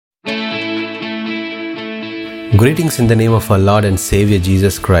Greetings in the name of our Lord and Savior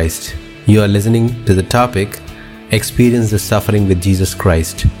Jesus Christ. You are listening to the topic, Experience the Suffering with Jesus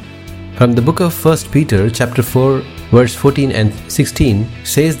Christ. From the book of 1 Peter chapter 4 verse 14 and 16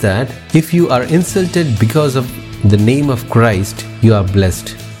 says that if you are insulted because of the name of Christ, you are blessed.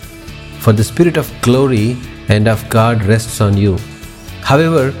 For the Spirit of glory and of God rests on you.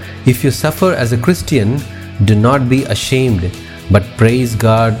 However, if you suffer as a Christian, do not be ashamed, but praise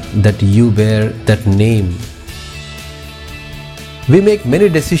God that you bear that name. We make many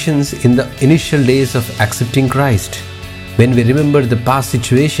decisions in the initial days of accepting Christ. When we remember the past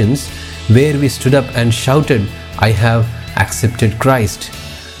situations where we stood up and shouted, "I have accepted Christ."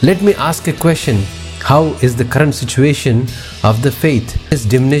 Let me ask a question. How is the current situation of the faith? Is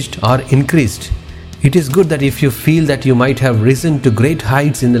diminished or increased? It is good that if you feel that you might have risen to great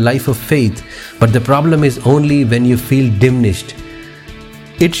heights in the life of faith, but the problem is only when you feel diminished.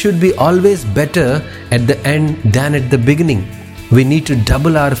 It should be always better at the end than at the beginning. We need to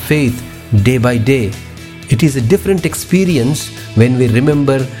double our faith day by day. It is a different experience when we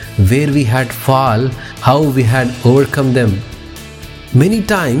remember where we had fall, how we had overcome them. Many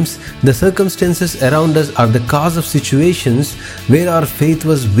times, the circumstances around us are the cause of situations where our faith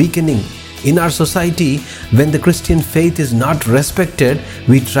was weakening. In our society, when the Christian faith is not respected,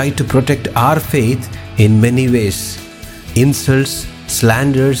 we try to protect our faith in many ways. Insults,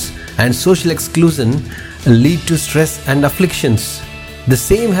 slanders, and social exclusion lead to stress and afflictions. The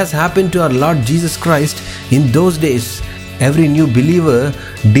same has happened to our Lord Jesus Christ in those days. Every new believer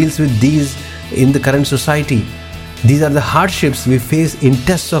deals with these in the current society. These are the hardships we face in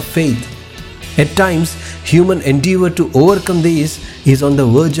tests of faith. At times, human endeavor to overcome these is on the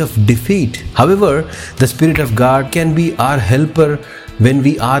verge of defeat. However, the Spirit of God can be our helper when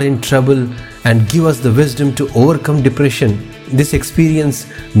we are in trouble and give us the wisdom to overcome depression. This experience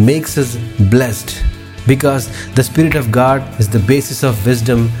makes us blessed because the Spirit of God is the basis of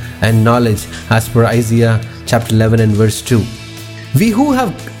wisdom and knowledge, as per Isaiah chapter 11 and verse 2. We who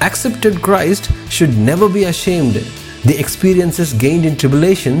have accepted Christ should never be ashamed. The experiences gained in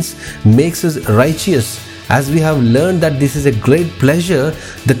tribulations makes us righteous. As we have learned that this is a great pleasure,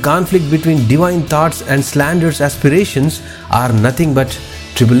 the conflict between divine thoughts and slanderous aspirations are nothing but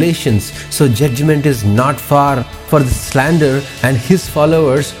tribulations. So judgment is not far for the slander and his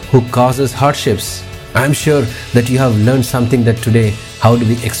followers who causes hardships. I am sure that you have learned something that today, how do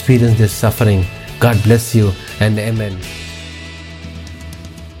we experience this suffering? God bless you and amen.